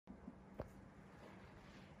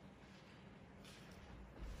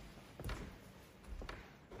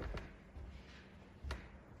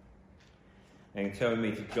And turn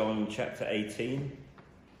with me to John chapter 18.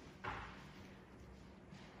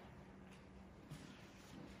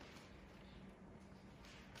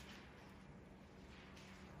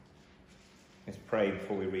 Let's pray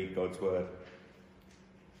before we read God's word.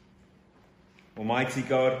 Almighty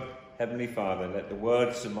God, Heavenly Father, let the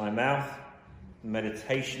words of my mouth and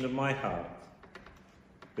meditation of my heart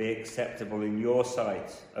be acceptable in your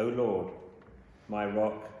sight, O Lord, my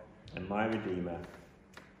rock and my redeemer.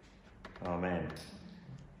 Amen.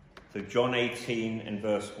 So John 18 and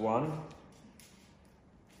verse 1.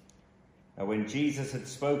 And when Jesus had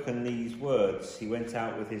spoken these words, he went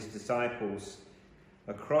out with his disciples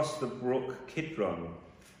across the brook Kidron,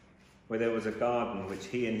 where there was a garden which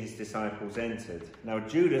he and his disciples entered. Now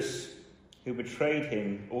Judas, who betrayed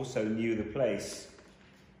him, also knew the place,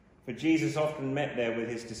 for Jesus often met there with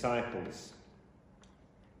his disciples.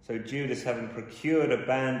 So Judas, having procured a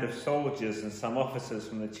band of soldiers and some officers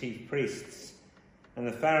from the chief priests and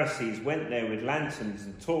the Pharisees, went there with lanterns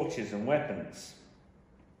and torches and weapons.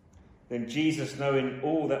 Then Jesus, knowing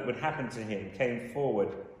all that would happen to him, came forward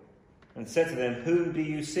and said to them, "Whom do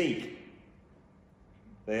you seek?"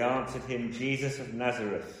 They answered him, "Jesus of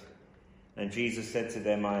Nazareth." And Jesus said to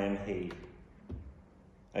them, "I am he."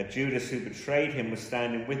 Judas, who betrayed him, was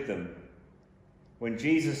standing with them. When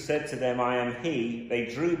Jesus said to them, "I am he," they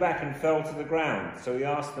drew back and fell to the ground. So he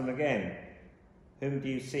asked them again, "Whom do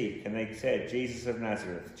you seek?" And they said, "Jesus of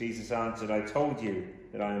Nazareth." Jesus answered, "I told you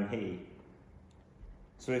that I am he.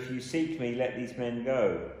 So if you seek me, let these men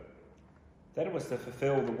go." That was to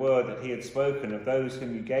fulfill the word that he had spoken, "Of those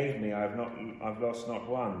whom you gave me, I've lost not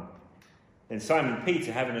one." Then Simon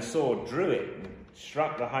Peter, having a sword, drew it and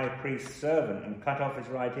struck the high priest's servant and cut off his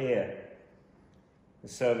right ear. The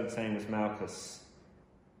servant's name was Malchus.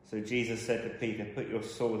 So Jesus said to Peter, "Put your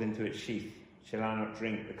sword into its sheath. Shall I not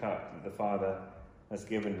drink the cup that the Father has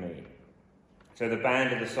given me?" So the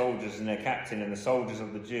band of the soldiers and their captain and the soldiers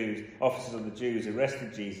of the Jews, officers of the Jews,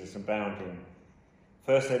 arrested Jesus and bound him.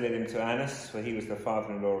 First they led him to Annas, for he was the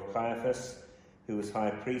father-in-law of Caiaphas, who was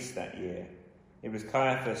high priest that year. It was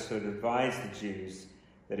Caiaphas who had advised the Jews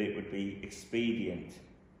that it would be expedient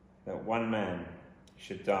that one man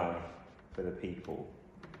should die for the people.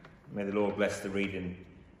 May the Lord bless the reading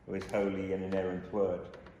of his holy and inerrant word.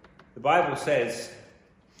 The Bible says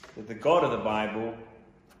that the God of the Bible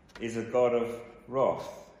is a God of wrath.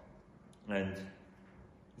 And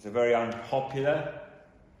it's a very unpopular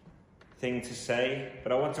thing to say,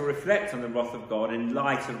 but I want to reflect on the wrath of God in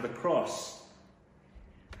light of the cross.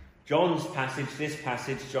 John's passage, this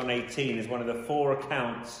passage, John 18, is one of the 4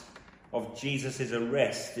 accounts of Jesus'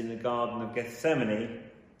 arrest in the Garden of Gethsemane,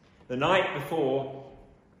 the night before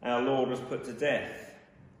our Lord was put to death.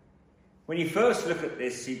 When you first look at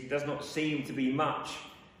this, it does not seem to be much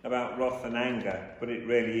about wrath and anger, but it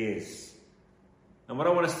really is. And what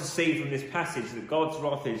I want us to see from this passage is that God's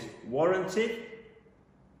wrath is warranted,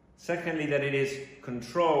 secondly, that it is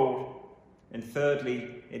controlled, and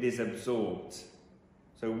thirdly, it is absorbed.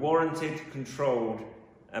 So warranted, controlled,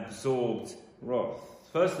 absorbed wrath.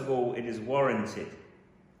 First of all, it is warranted.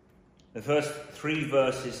 The first 3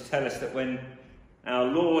 verses tell us that when our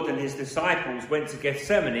Lord and his disciples went to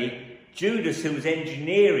Gethsemane, Judas, who was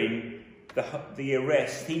engineering the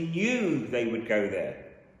arrest, he knew they would go there.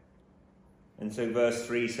 And so verse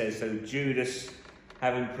 3 says, so Judas,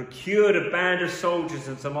 having procured a band of soldiers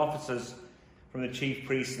and some officers from the chief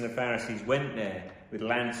priests and the Pharisees, went there with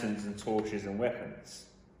lanterns and torches and weapons.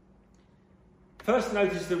 First,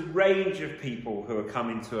 notice the range of people who are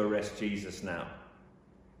coming to arrest Jesus now.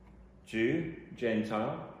 Jew,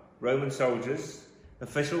 Gentile, Roman soldiers,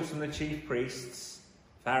 officials from the chief priests,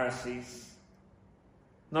 Pharisees.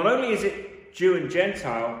 Not only is it Jew and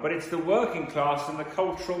Gentile, but it's the working class and the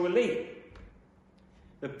cultural elite.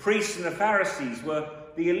 The priests and the Pharisees were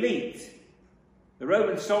the elite. The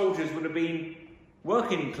Roman soldiers would have been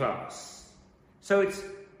working class. So it's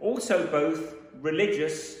also both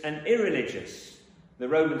religious and irreligious. The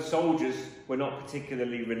Roman soldiers were not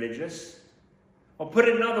particularly religious. Or put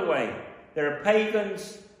it another way, there are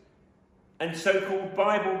pagans and so-called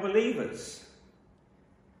Bible believers.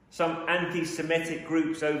 Some anti-Semitic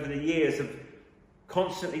groups over the years have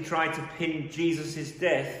constantly tried to pin Jesus'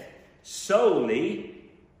 death solely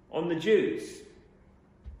on the Jews.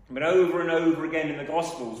 But over and over again in the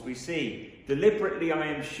Gospels we see, deliberately I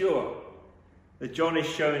am sure, that John is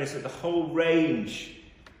showing us that the whole range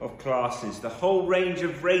of classes, the whole range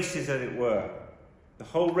of races as it were, the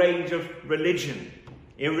whole range of religion,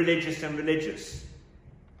 irreligious and religious,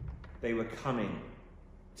 they were coming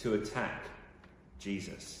to attack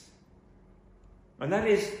Jesus. And that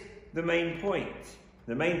is the main point.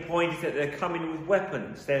 The main point is that they're coming with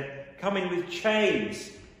weapons. They're coming with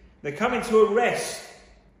chains. They're coming to arrest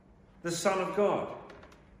the Son of God.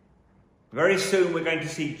 Very soon we're going to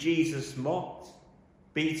see Jesus mocked,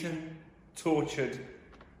 beaten, tortured,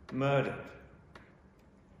 murdered.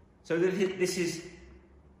 So this is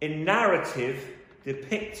a narrative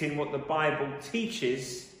depicting what the Bible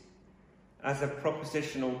teaches as a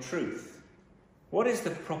propositional truth. What is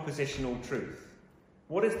the propositional truth?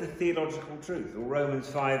 What is the theological truth? Well, Romans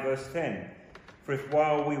 5 verse 10. For if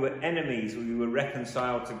while we were enemies we were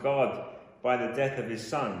reconciled to God by the death of his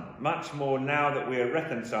Son, much more now that we are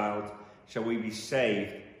reconciled shall we be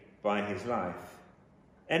saved by his life.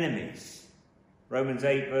 Enemies. Romans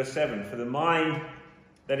 8 verse 7. For the mind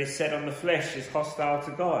that is set on the flesh is hostile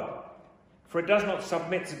to God, for it does not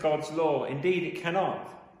submit to God's law. Indeed, it cannot.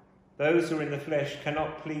 Those who are in the flesh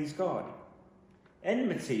cannot please God.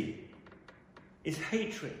 Enmity is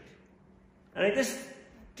hatred. And it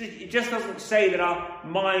just doesn't say that our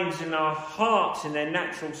minds and our hearts in their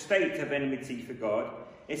natural state have enmity for God.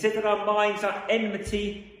 It says that our minds are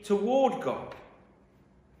enmity toward God.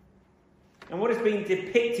 And what is being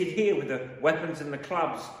depicted here with the weapons and the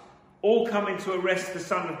clubs, all coming to arrest the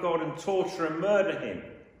Son of God and torture and murder him.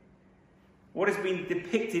 What is being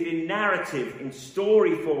depicted in narrative, in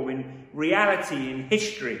story form, in reality, in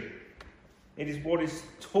history. It is what is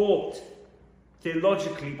taught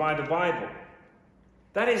theologically by the Bible.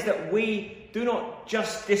 That is that we do not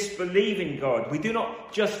just disbelieve in God. We do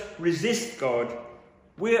not just resist God.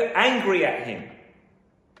 We're angry at him.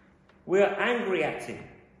 We're angry at him.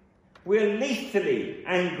 We're lethally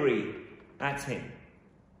angry at him.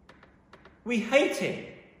 We hate him.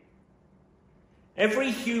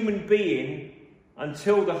 Every human being,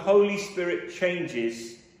 until the Holy Spirit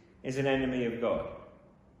changes, is an enemy of God.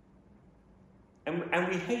 And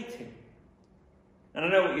we hate him. And I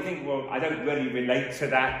know what you think, well, I don't really relate to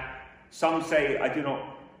that. Some say, I do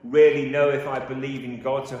not really know if I believe in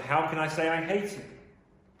God, so how can I say I hate him?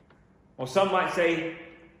 Or some might say,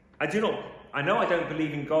 I know I don't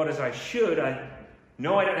believe in God as I should. I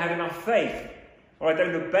know I don't have enough faith. Or I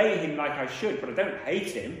don't obey him like I should, but I don't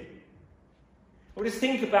hate him. Well, just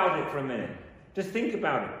think about it for a minute. Just think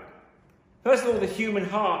about it. First of all, the human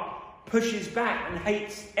heart pushes back and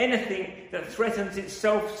hates anything that threatens its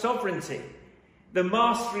self-sovereignty, the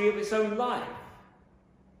mastery of its own life.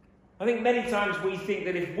 I think many times we think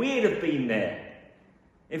that if we'd have been there,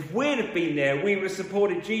 we would have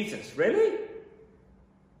supported Jesus. Really?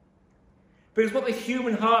 Because what the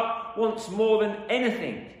human heart wants more than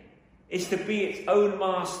anything is to be its own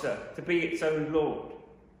master, to be its own Lord.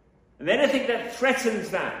 And anything that threatens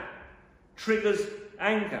that triggers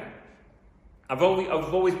anger. I've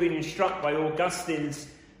always been struck by Augustine's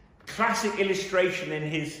classic illustration in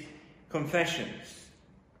his Confessions.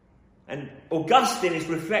 And Augustine is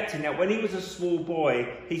reflecting that when he was a small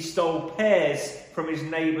boy, he stole pears from his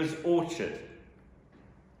neighbour's orchard.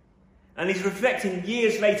 And he's reflecting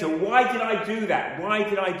years later, why did I do that? Why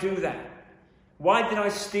did I do that? Why did I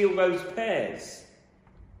steal those pears?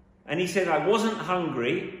 And he said, I wasn't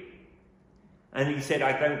hungry. And he said,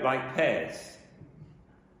 I don't like pears.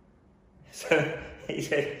 So he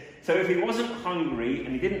said, so if he wasn't hungry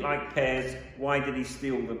and he didn't like pears, why did he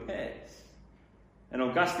steal the pears? And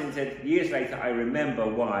Augustine said, years later, I remember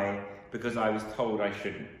why, because I was told I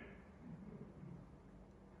shouldn't.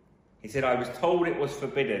 He said, I was told it was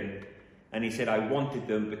forbidden, and he said, I wanted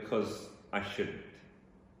them because I shouldn't.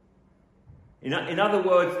 In other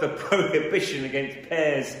words, the prohibition against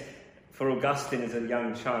pears for Augustine as a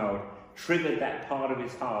young child triggered that part of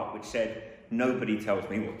his heart which said, nobody tells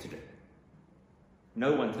me what to do.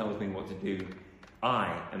 No one tells me what to do.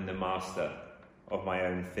 I am the master of my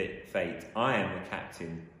own fate. I am the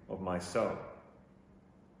captain of my soul.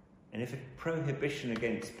 And if a prohibition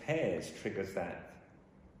against pears triggers that,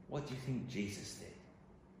 what do you think Jesus did?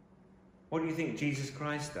 What do you think Jesus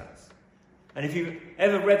Christ does? And if you've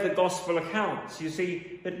ever read the gospel accounts, you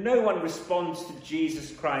see that no one responds to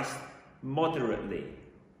Jesus Christ moderately.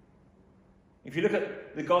 If you look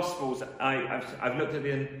at the gospels, I've looked at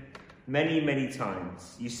them many, many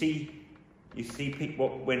times. You see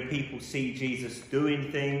people, when people see Jesus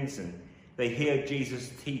doing things and they hear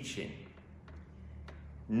Jesus teaching,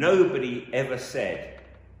 nobody ever said,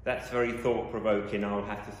 that's very thought-provoking, I'll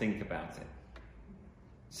have to think about it.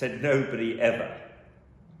 Said nobody ever.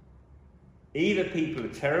 Either people are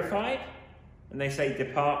terrified and they say,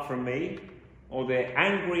 depart from me, or they're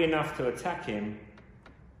angry enough to attack him,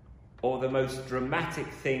 or the most dramatic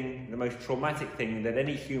thing, the most traumatic thing that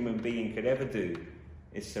any human being could ever do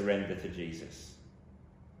is surrender to Jesus.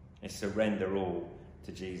 Is surrender all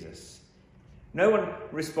to Jesus. No one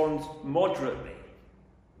responds moderately.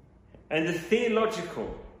 And the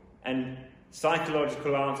theological and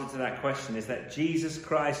psychological answer to that question is that Jesus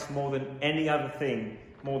Christ, more than any other thing,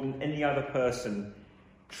 more than any other person,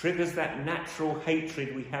 triggers that natural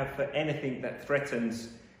hatred we have for anything that threatens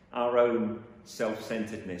our own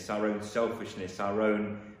self-centeredness, our own selfishness, our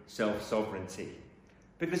own self-sovereignty.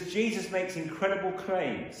 Because Jesus makes incredible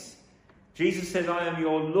claims. Jesus says, I am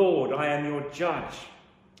your Lord, I am your judge.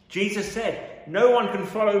 Jesus said, no one can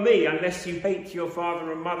follow me unless you hate your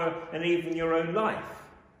father and mother and even your own life.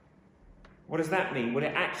 What does that mean? Well,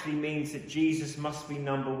 it actually means that Jesus must be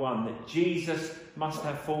number one, that Jesus must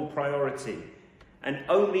have full priority. And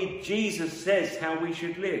only Jesus says how we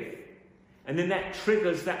should live. And then that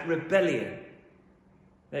triggers that rebellion.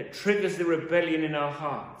 That triggers the rebellion in our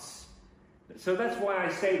hearts. So that's why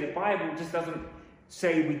I say the Bible just doesn't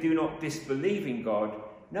say we do not disbelieve in God.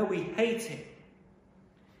 No, we hate him.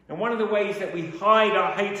 And one of the ways that we hide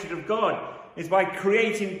our hatred of God is by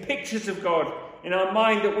creating pictures of God in our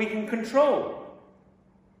mind that we can control.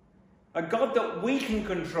 A God that we can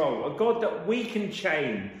control. A God that we can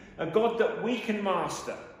chain. A God that we can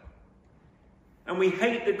master. And we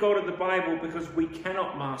hate the God of the Bible because we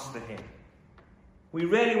cannot master him. We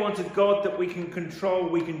really want a God that we can control,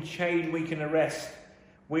 we can chain, we can arrest,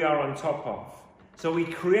 we are on top of. So we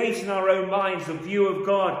create in our own minds a view of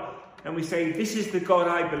God and we say, this is the God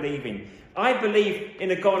I believe in. I believe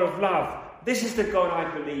in a God of love. This is the God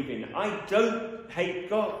I believe in. I don't hate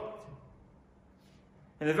God.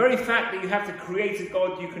 And the very fact that you have to create a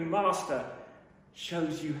God you can master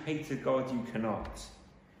shows you hate a God you cannot.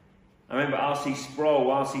 I remember R.C. Sproul.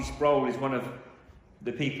 R.C. Sproul is one of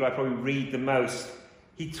the people I probably read the most.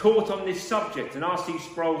 He taught on this subject, and R.C.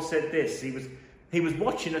 Sproul said this. He was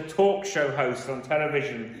watching a talk show host on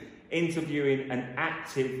television interviewing an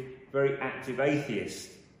very active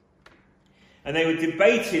atheist. And they were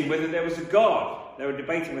debating whether there was a God.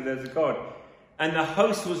 And the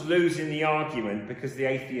host was losing the argument because the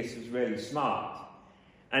atheist was really smart.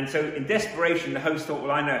 And so in desperation, the host thought,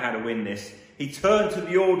 well, I know how to win this. He turned to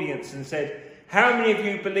the audience and said, how many of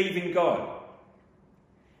you believe in God?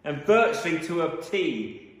 And virtually to a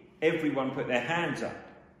T, everyone put their hands up.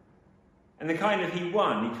 And he kind of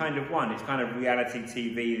won. It's kind of reality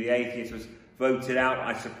TV. The atheist was voted out,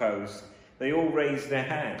 I suppose. They all raised their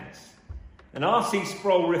hands. And R.C.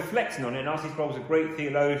 Sproul reflecting on it, and R.C. Sproul's a great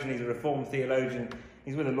theologian, he's a Reformed theologian,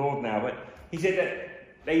 he's with the Lord now, but he said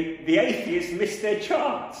that the atheists missed their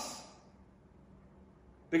chance.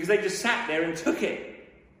 Because they just sat there and took it.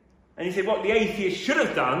 And he said what the atheists should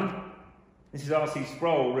have done, this is R.C.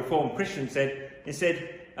 Sproul, Reformed Christian,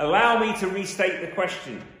 said, allow me to restate the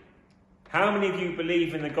question. How many of you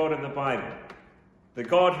believe in the God of the Bible? The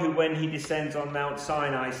God who, when he descends on Mount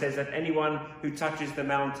Sinai, says that anyone who touches the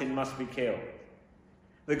mountain must be killed.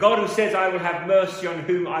 The God who says, I will have mercy on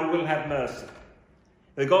whom I will have mercy.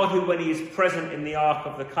 The God who, when he is present in the Ark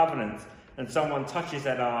of the Covenant and someone touches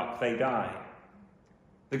that Ark, they die.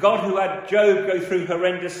 The God who had Job go through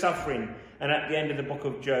horrendous suffering, and at the end of the book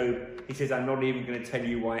of Job, he says, I'm not even going to tell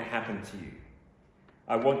you why it happened to you.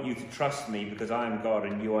 I want you to trust me because I am God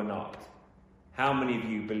and you are not. How many of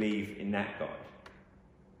you believe in that God?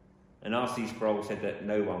 And R.C. Sproul said that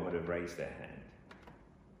no one would have raised their hand.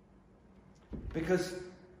 Because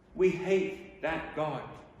we hate that God.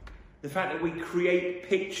 The fact that we create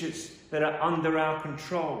pictures that are under our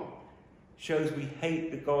control shows we hate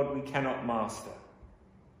the God we cannot master.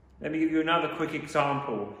 Let me give you another quick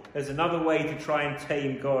example. There's another way to try and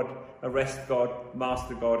tame God, arrest God,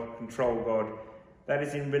 master God, control God. That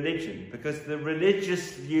is in religion. Because the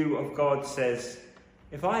religious view of God says,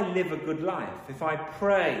 if I live a good life, if I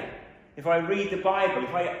pray, if I read the Bible,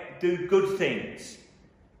 if I do good things,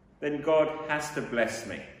 then God has to bless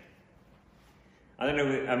me. I don't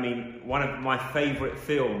know, one of my favourite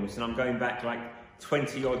films, and I'm going back like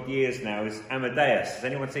 20 odd years now, is Amadeus. Has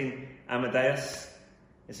anyone seen Amadeus?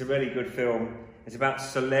 It's a really good film. It's about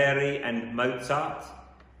Salieri and Mozart.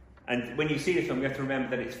 And when you see the film, you have to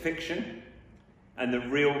remember that it's fiction. And the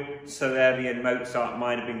real Salieri and Mozart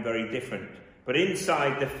might have been very different. But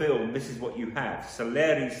inside the film, this is what you have.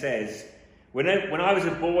 Salieri says, when I was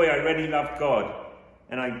a boy, I really loved God.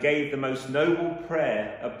 And I gave the most noble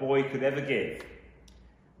prayer a boy could ever give.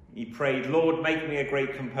 He prayed, Lord, make me a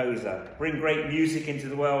great composer. Bring great music into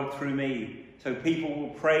the world through me, so people will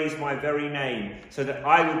praise my very name, so that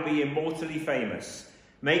I will be immortally famous.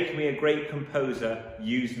 Make me a great composer.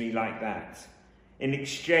 Use me like that. In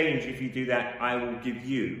exchange, if you do that, I will give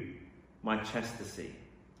you my chastity.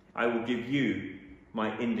 I will give you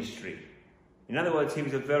my industry. In other words, he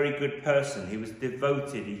was a very good person. He was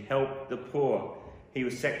devoted. He helped the poor. He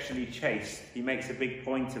was sexually chaste. He makes a big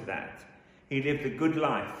point of that. He lived a good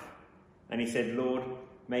life. And he said, Lord,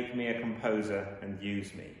 make me a composer and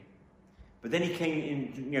use me. But then he came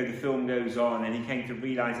in, the film goes on, and he came to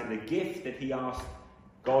realise that the gift that he asked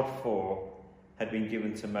God for had been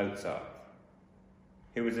given to Mozart,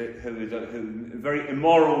 who was a very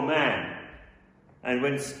immoral man. And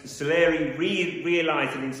when Salieri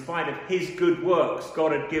realised that in spite of his good works,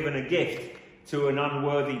 God had given a gift to an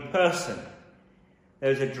unworthy person,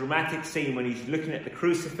 there's a dramatic scene when he's looking at the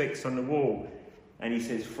crucifix on the wall, and he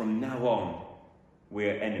says, from now on,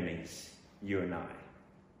 we're enemies, you and I.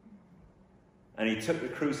 And he took the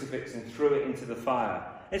crucifix and threw it into the fire.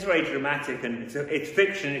 It's very dramatic, and it's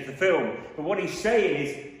fiction, it's a film. But what he's saying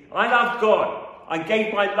is, I love God. I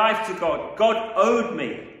gave my life to God. God owed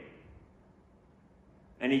me.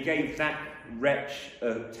 And he gave that wretch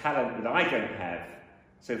a talent that I don't have.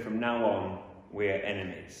 So from now on, we're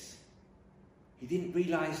enemies. He didn't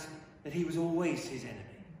realise that he was always his enemy.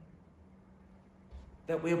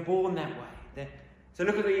 That we're born that way. So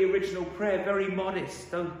look at the original prayer, very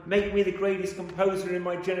modest. Don't make me the greatest composer in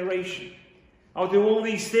my generation. I'll do all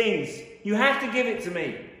these things. You have to give it to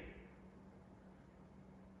me.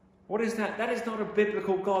 What is that? That is not a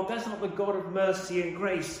biblical God. That's not the God of mercy and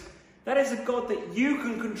grace. That is a God that you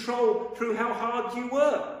can control through how hard you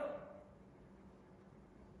work.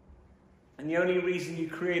 And the only reason you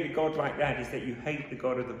create a God like that is that you hate the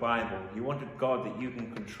God of the Bible. You want a God that you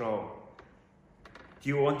can control. Do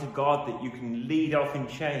you want a God that you can lead off in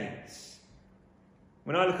chains?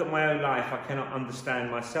 When I look at my own life, I cannot understand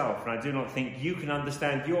myself, and I do not think you can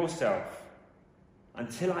understand yourself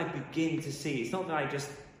until I begin to see. It's not that I just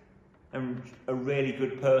am a really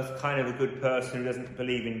good person, kind of a good person who doesn't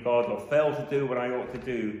believe in God or fail to do what I ought to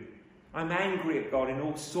do. I'm angry at God in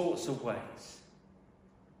all sorts of ways.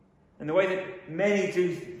 And the way that many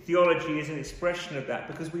do theology is an expression of that,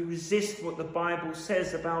 because we resist what the Bible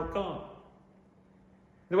says about God.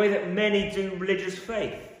 The way that many do religious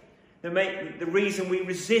faith. The reason we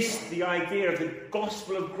resist the idea of the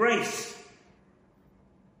gospel of grace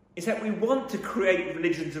is that we want to create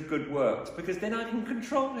religions of good works, because then I can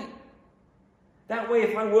control it. That way,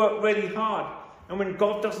 if I work really hard, and when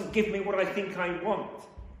God doesn't give me what I think I want,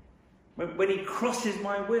 when he crosses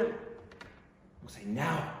my will, I'll say,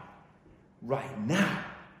 now, right now,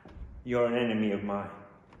 you're an enemy of mine.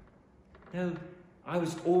 No, I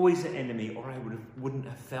was always an enemy, or I wouldn't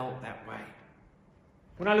have felt that way.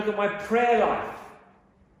 When I look at my prayer life,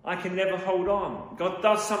 I can never hold on. God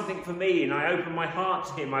does something for me, and I open my heart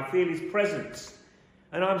to him. I feel his presence,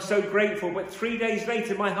 and I'm so grateful. But 3 days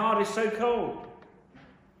later, my heart is so cold.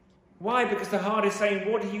 Why? Because the heart is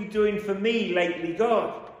saying, what are you doing for me lately,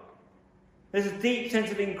 God? There's a deep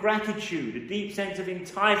sense of ingratitude, a deep sense of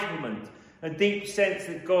entitlement, a deep sense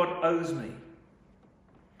that God owes me.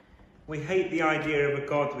 We hate the idea of a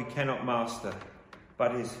God we cannot master,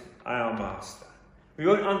 but is our master. We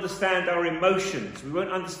won't understand our emotions. We won't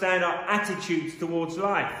understand our attitudes towards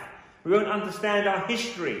life. We won't understand our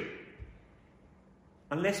history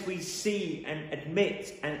unless we see and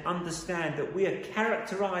admit and understand that we are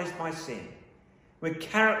characterized by sin. We're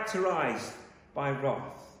characterized by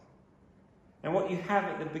wrath. And what you have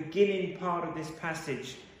at the beginning part of this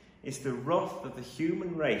passage is the wrath of the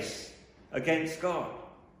human race against God.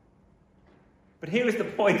 But here is the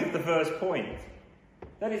point of the first point.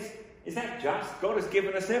 That is that just? God has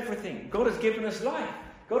given us everything. God has given us life.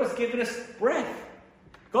 God has given us breath.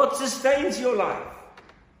 God sustains your life.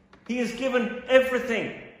 He has given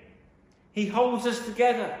everything. He holds us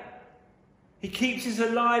together. He keeps us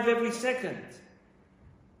alive every second.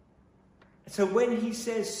 So when he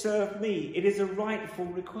says, serve me, it is a rightful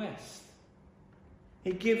request.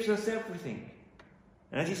 He gives us everything.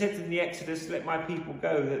 And as he said in the Exodus, let my people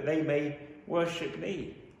go that they may worship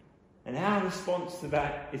me. And our response to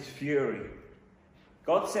that is fury.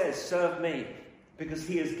 God says, serve me, because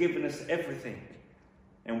he has given us everything.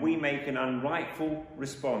 And we make an unrightful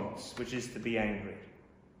response, which is to be angry.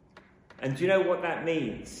 And do you know what that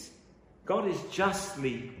means? God is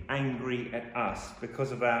justly angry at us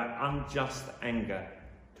because of our unjust anger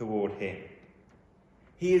toward him.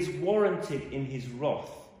 He is warranted in his wrath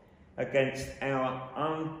against our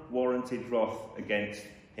unwarranted wrath against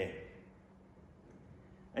him.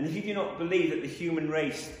 And if you do not believe that the human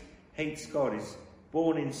race hates God, is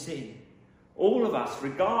born in sin, all of us,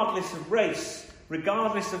 regardless of race,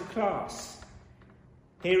 regardless of class,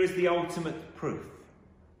 here is the ultimate proof.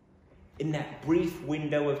 In that brief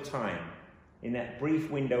window of time,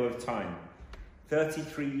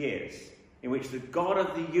 33 years, in which the God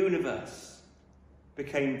of the universe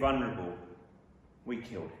became vulnerable, we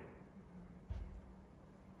killed him.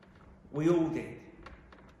 We all did.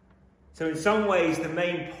 So in some ways, the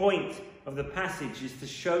main point of the passage is to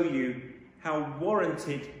show you how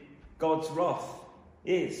warranted God's wrath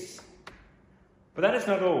is. But that is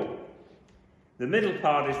not all. The middle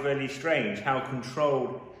part is really strange, how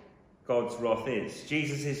controlled God's wrath is.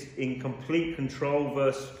 Jesus is in complete control.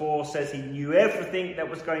 Verse 4 says he knew everything that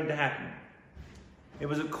was going to happen. It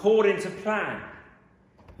was according to plan.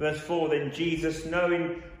 Verse 4, then Jesus,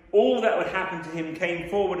 knowing all that would happen to him, came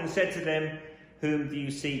forward and said to them, whom do you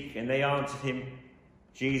seek? And they answered him,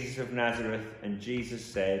 Jesus of Nazareth. And Jesus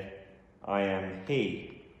said, I am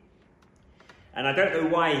he. And I don't know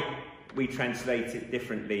why we translate it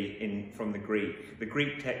differently from the Greek. The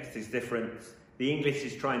Greek text is different. The English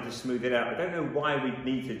is trying to smooth it out. I don't know why we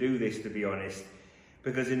need to do this, to be honest.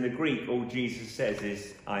 Because in the Greek, all Jesus says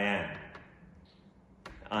is, I am.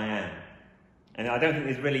 I am. And I don't think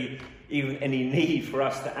there's really even any need for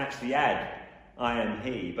us to actually add, I am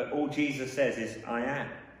he. But all Jesus says is, I am.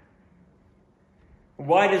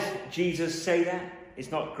 Why does Jesus say that? It's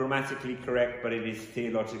not grammatically correct, but it is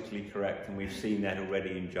theologically correct. And we've seen that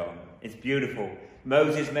already in John. It's beautiful.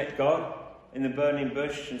 Moses met God in the burning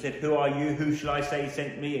bush and said, who are you? Who shall I say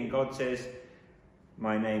sent me? And God says,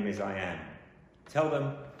 my name is I am. Tell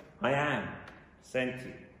them, I am sent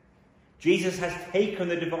you. Jesus has taken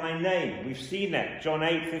the divine name. We've seen that. John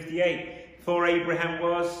 8:58. Before Abraham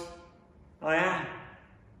was, I am.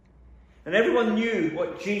 And everyone knew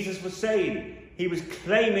what Jesus was saying. He was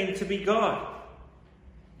claiming to be God.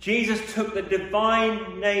 Jesus took the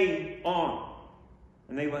divine name on.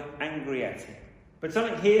 And they were angry at him. But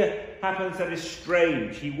something here happens that is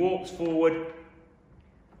strange. He walks forward.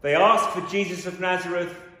 They ask for Jesus of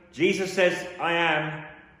Nazareth. Jesus says, I am.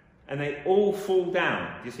 And they all fall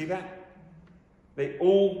down. Do you see that? They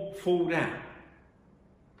all fall down.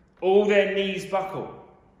 All their knees buckle.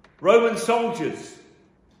 Roman soldiers.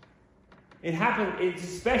 It happened, it's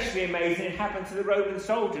especially amazing, it happened to the Roman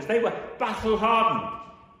soldiers. They were battle hardened.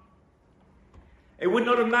 It would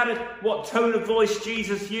not have mattered what tone of voice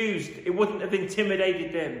Jesus used. It wouldn't have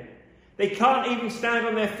intimidated them. They can't even stand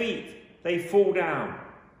on their feet. They fall down.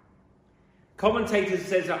 Commentators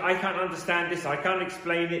says, I can't understand this. I can't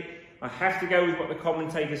explain it. I have to go with what the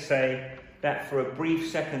commentators say, that for a brief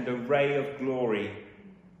second a ray of glory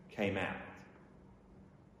came out.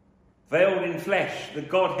 Veiled in flesh, the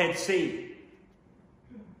Godhead see.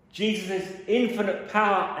 Jesus' infinite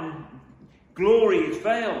power and glory is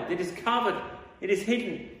veiled. It is covered. It is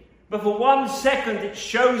hidden. But for 1 second it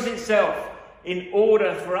shows itself in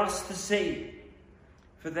order for us to see.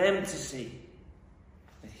 For them to see.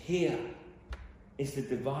 That here is the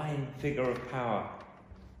divine figure of power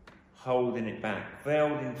holding it back.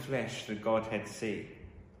 Veiled in flesh, the Godhead see.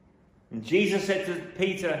 And Jesus said to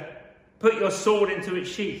Peter, put your sword into its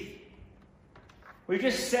sheath. We've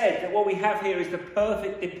just said that what we have here is the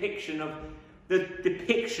perfect depiction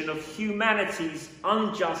of humanity's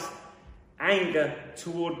unjust anger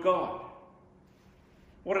toward God.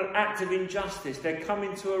 What an act of injustice. They're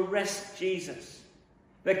coming to arrest Jesus.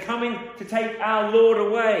 They're coming to take our Lord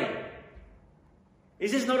away.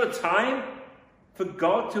 Is this not a time for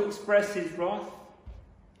God to express his wrath?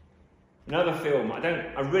 Another film.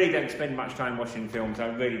 I really don't spend much time watching films. I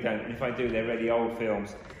really don't. And if I do, they're really old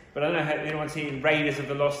films. But I don't know how anyone's seen Raiders of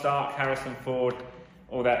the Lost Ark, Harrison Ford,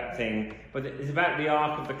 all that thing. But it's about the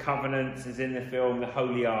Ark of the Covenant, is in the film, the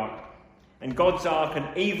Holy Ark. And God's Ark,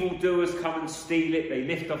 and evildoers come and steal it. They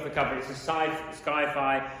lift off the cover. It's a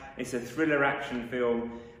sci-fi. It's a thriller action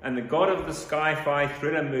film. And the God of the sci-fi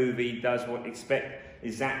thriller movie does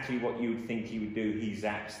exactly what you would think he would do. He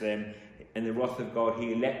zaps them. In the wrath of God,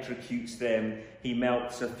 he electrocutes them. He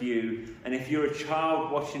melts a few. And if you're a child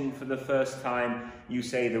watching for the first time, you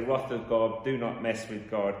say, the wrath of God, do not mess with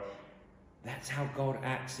God. That's how God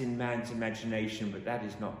acts in man's imagination, but that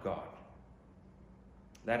is not God.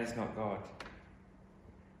 That is not God.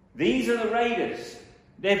 These are the raiders.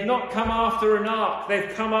 They've not come after an ark.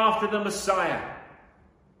 They've come after the Messiah.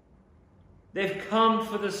 They've come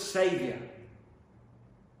for the Saviour.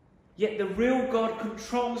 Yet the real God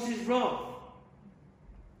controls his wrath.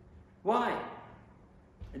 Why?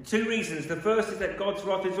 And 2 reasons. The first is that God's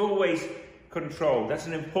wrath is always controlled. That's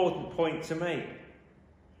an important point to make.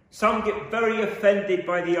 Some get very offended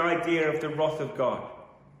by the idea of the wrath of God.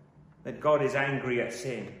 That God is angry at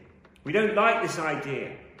sin. We don't like this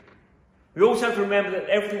idea. We also have to remember that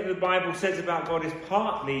everything that the Bible says about God is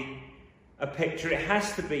partly a picture. It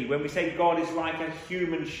has to be. When we say God is like a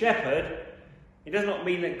human shepherd, it does not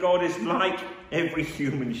mean that God is like every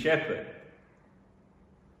human shepherd.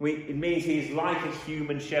 It means he is like a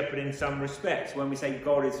human shepherd in some respects. When we say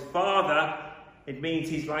God is Father, it means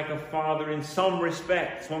he's like a father in some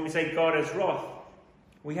respects. When we say God is wrath,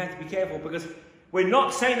 we have to be careful because We're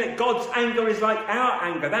not saying that God's anger is like our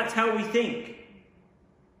anger. That's how we think.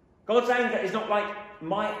 God's anger is not like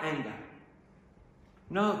my anger.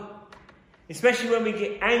 No. Especially when we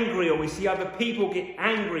get angry or we see other people get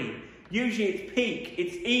angry. Usually it's pique,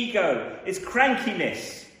 it's ego, it's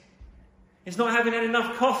crankiness. It's not having had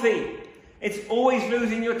enough coffee. It's always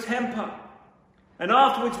losing your temper. And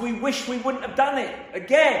afterwards we wish we wouldn't have done it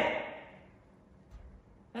again.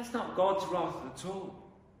 That's not God's wrath at all.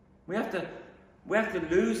 We have to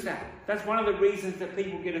lose that. That's one of the reasons that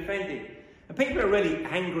people get offended. And people are really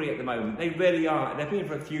angry at the moment. They really are. They've been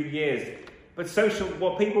for a few years. But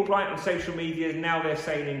what people write on social media, now they're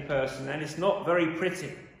saying in person, and it's not very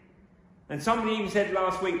pretty. And somebody even said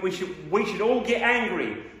last week, we should all get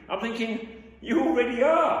angry. I'm thinking, you already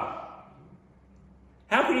are.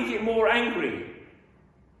 How can you get more angry?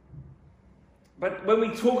 But when we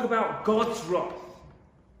talk about God's wrath,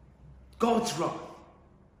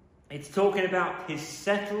 it's talking about his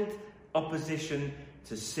settled opposition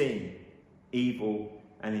to sin, evil,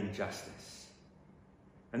 and injustice.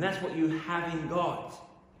 And that's what you have in God.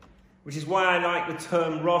 Which is why I like the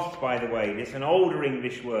term wrath, by the way. It's an older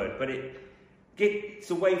English word, but it gets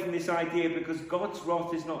away from this idea because God's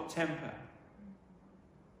wrath is not temper.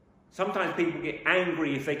 Sometimes people get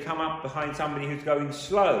angry if they come up behind somebody who's going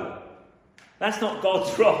slow. That's not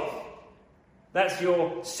God's wrath. That's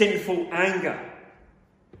your sinful anger.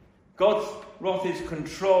 God's wrath is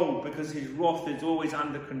control because his wrath is always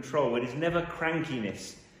under control. It is never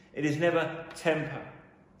crankiness. It is never temper.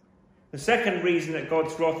 The second reason that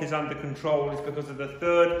God's wrath is under control is because of the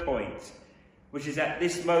third point, which is at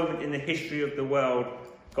this moment in the history of the world,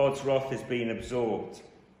 God's wrath has been absorbed.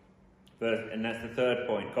 And that's the third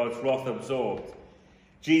point, God's wrath absorbed.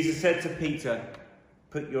 Jesus said to Peter,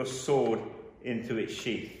 put your sword into its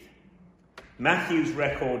sheath. Matthew's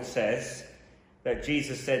record says that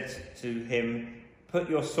Jesus said to him, put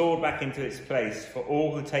your sword back into its place, for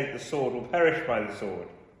all who take the sword will perish by the sword.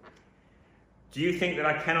 Do you think that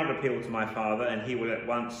I cannot appeal to my Father, and he will at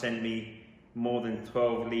once send me more than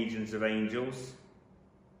 12 legions of angels?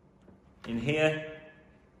 In here,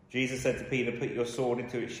 Jesus said to Peter, put your sword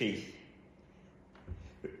into its sheath.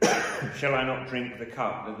 Shall I not drink the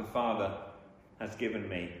cup that the Father has given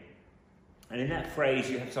me? And in that phrase,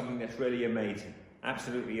 you have something that's really amazing.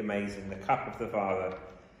 Absolutely amazing. The cup of the Father.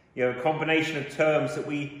 You have a combination of terms that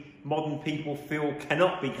we modern people feel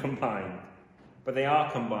cannot be combined. But they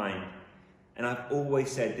are combined. And I've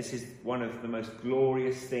always said this is one of the most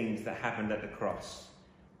glorious things that happened at the cross.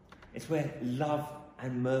 It's where love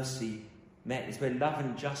and mercy met. It's where love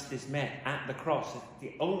and justice met at the cross. It's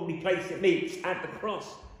the only place it meets, at the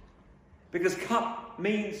cross. Because cup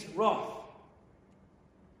means wrath.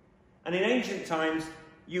 And in ancient times,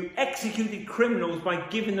 you executed criminals by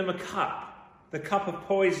giving them a cup, the cup of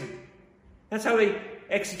poison. That's how they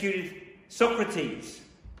executed Socrates.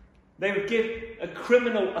 They would give a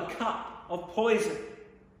criminal a cup of poison.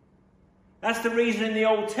 That's the reason in the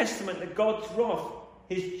Old Testament that God's wrath,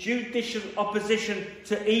 his judicial opposition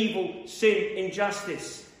to evil, sin,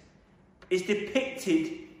 injustice, is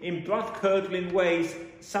depicted in blood-curdling ways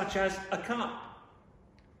such as a cup.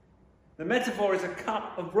 The metaphor is a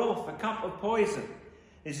cup of wrath, a cup of poison.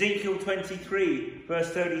 Ezekiel 23,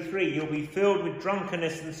 verse 33, you'll be filled with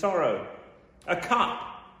drunkenness and sorrow, a cup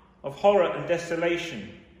of horror and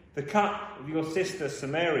desolation, the cup of your sister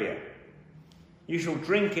Samaria. You shall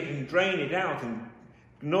drink it and drain it out and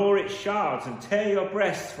gnaw its shards and tear your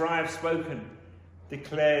breasts, for I have spoken,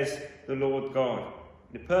 declares the Lord God.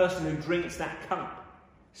 The person who drinks that cup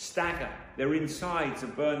stagger, their insides are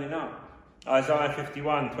burning up. Isaiah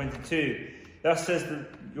 51, 22, thus says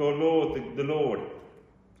your Lord, the Lord,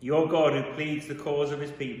 your God who pleads the cause of his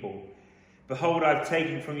people. Behold, I've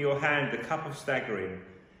taken from your hand the cup of staggering,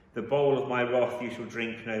 the bowl of my wrath you shall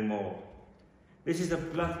drink no more. This is a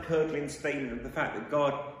blood-curdling statement of the fact that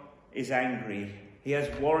God is angry. He has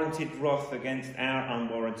warranted wrath against our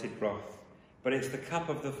unwarranted wrath. But it's the cup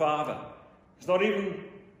of the Father. It's not even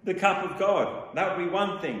the cup of God. That would be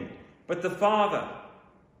one thing. But the Father.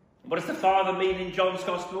 What does the Father mean in John's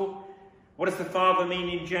Gospel? What does the Father mean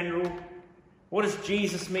in general? What does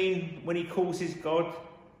Jesus mean when he calls his God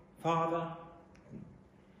Father?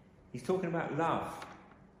 He's talking about love,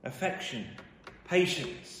 affection,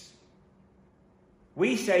 patience.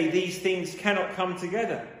 We say these things cannot come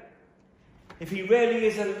together. If he really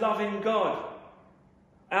is a loving God,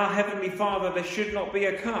 our Heavenly Father, there should not be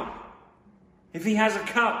a cup. If he has a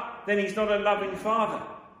cup, then he's not a loving Father.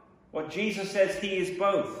 What Jesus says, he is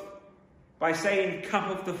both. By saying cup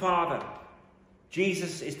of the Father,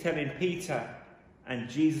 Jesus is telling Peter and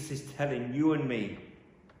Jesus is telling you and me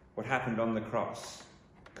what happened on the cross.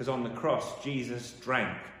 Because on the cross, Jesus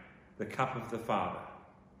drank the cup of the Father.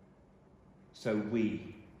 So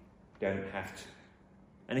we don't have to.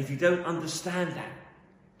 And if you don't understand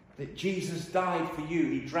that Jesus died for you,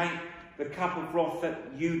 he drank the cup of wrath that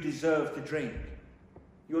you deserve to drink,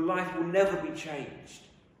 your life will never be changed.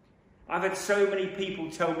 I've had so many people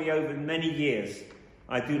tell me over many years,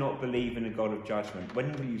 I do not believe in a God of judgment.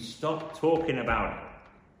 When will you stop talking about it?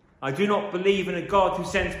 I do not believe in a God who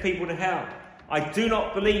sends people to hell. I do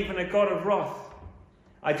not believe in a God of wrath.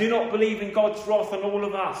 I do not believe in God's wrath on all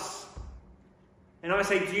of us. And I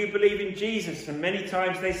say, do you believe in Jesus? And many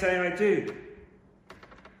times they say, I do.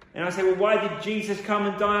 And I say, well, why did Jesus come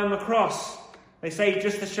and die on the cross? They say,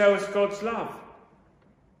 just to show us God's love.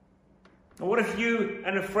 And what if you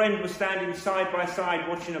and a friend were standing side by side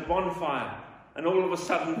watching a bonfire, and all of a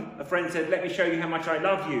sudden a friend said, let me show you how much I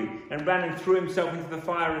love you, and ran and threw himself into the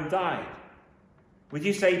fire and died? Would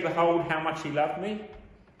you say, behold how much he loved me?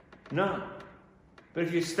 No. But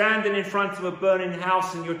if you're standing in front of a burning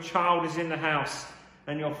house and your child is in the house,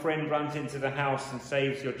 and your friend runs into the house and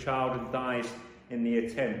saves your child and dies in the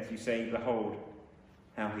attempt, you say, behold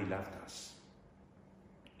how he loved us.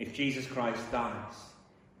 If Jesus Christ dies,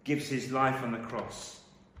 gives his life on the cross,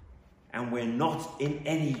 and we're not in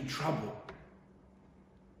any trouble,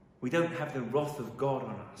 we don't have the wrath of God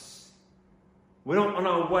on us. We're not on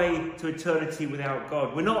our way to eternity without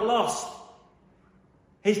God. We're not lost.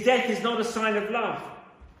 His death is not a sign of love.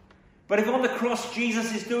 But if on the cross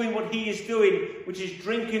Jesus is doing what he is doing, which is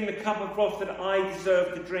drinking the cup of wrath that I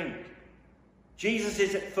deserve to drink, Jesus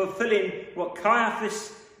is fulfilling what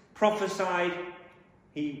Caiaphas prophesied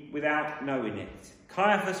without knowing it.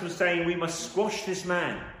 Caiaphas was saying, we must squash this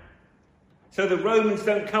man so the Romans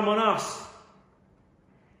don't come on us.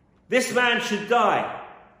 This man should die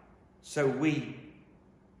so we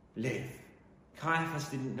live. Caiaphas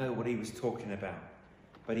didn't know what he was talking about,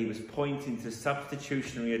 but he was pointing to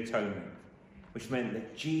substitutionary atonement, which meant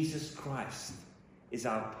that Jesus Christ is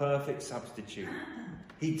our perfect substitute.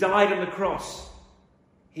 He died on the cross.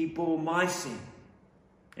 He bore my sin.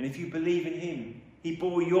 And if you believe in him, he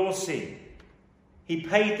bore your sin. He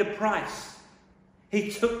paid the price. He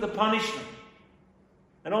took the punishment.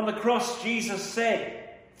 And on the cross, Jesus said,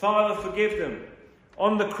 Father, forgive them.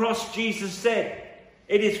 On the cross, Jesus said,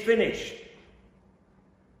 it is finished.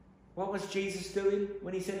 What was Jesus doing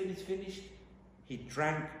when he said it is finished? He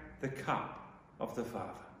drank the cup of the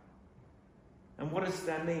Father. And what does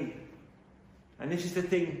that mean? And this is the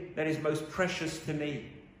thing that is most precious to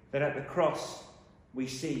me, that at the cross we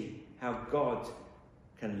see how God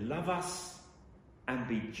can love us and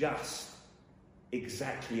be just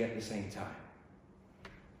exactly at the same time.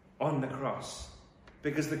 On the cross.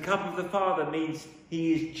 Because the cup of the Father means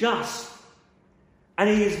he is just and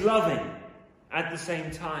he is loving at the same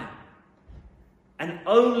time. And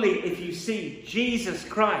only if you see Jesus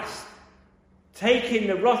Christ taking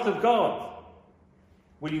the wrath of God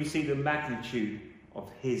will you see the magnitude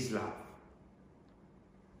of his love.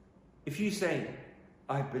 If you say,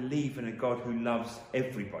 I believe in a God who loves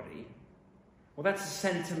everybody, well, that's a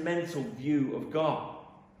sentimental view of God.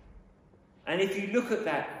 And if you look at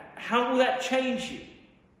that, how will that change you?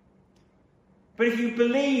 But if you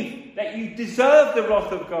believe that you deserve the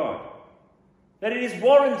wrath of God, that it is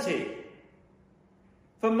warranted,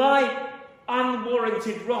 for my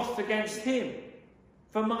unwarranted wrath against him,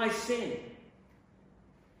 for my sin,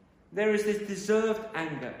 there is this deserved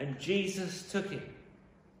anger, and Jesus took it.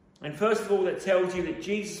 And first of all, that tells you that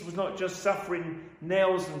Jesus was not just suffering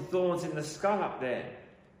nails and thorns in the skull up there.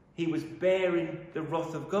 He was bearing the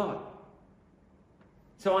wrath of God.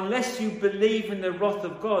 So unless you believe in the wrath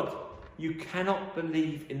of God, you cannot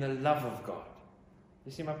believe in the love of God.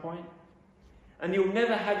 You see my point? And you'll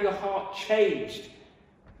never have your heart changed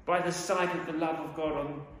by the sight of the love of God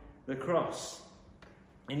on the cross.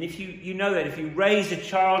 And if you know that if you raise a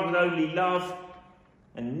child with only love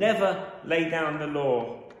and never lay down the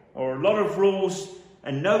law, or a lot of rules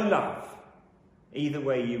and no love, either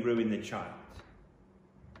way you ruin the child.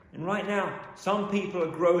 And right now, some people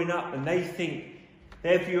are growing up and they think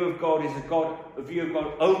their view of God is a view of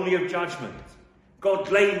God only of judgment.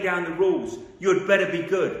 God laying down the rules. You'd better be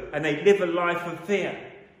good. And they live a life of fear.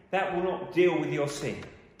 That will not deal with your sin.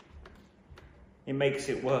 It makes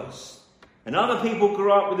it worse. And other people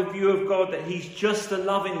grow up with a view of God that he's just a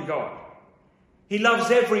loving God. He loves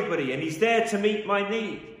everybody and he's there to meet my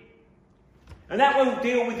need. And that won't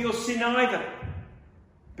deal with your sin either.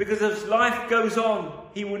 Because as life goes on,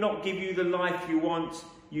 he will not give you the life you want,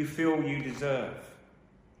 you feel you deserve.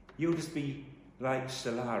 You'll just be like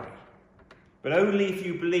Solari. But only if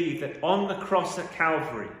you believe that on the cross at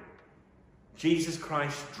Calvary, Jesus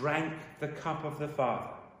Christ drank the cup of the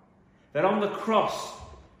Father. That on the cross,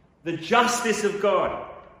 the justice of God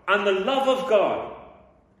and the love of God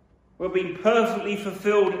were being perfectly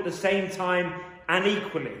fulfilled at the same time and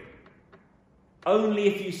equally. Only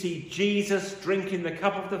if you see Jesus drinking the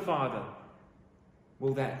cup of the Father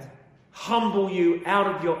will that humble you out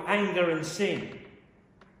of your anger and sin,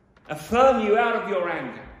 affirm you out of your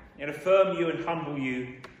anger, and affirm you and humble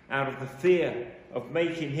you out of the fear of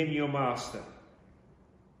making him your master.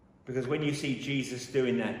 Because when you see Jesus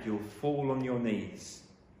doing that, you'll fall on your knees,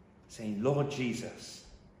 saying, Lord Jesus,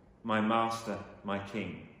 my master, my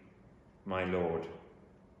king, my Lord.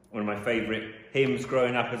 One of my favourite hymns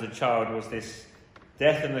growing up as a child was this: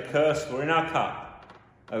 death and the curse were in our cup.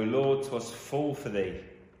 O Lord, 'twas full for thee.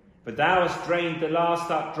 But thou hast drained the last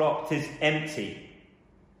updrop, 'tis empty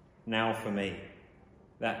now for me.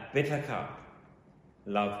 That bitter cup,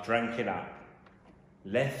 love drank it up,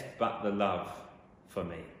 left but the love for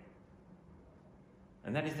me.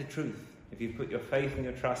 And that is the truth. If you put your faith and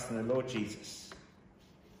your trust in the Lord Jesus,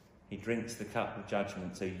 he drinks the cup of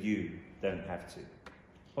judgment so you don't have to.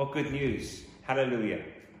 What good news. Hallelujah.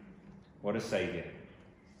 What a saviour.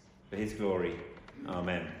 For his glory.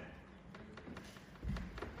 Amen.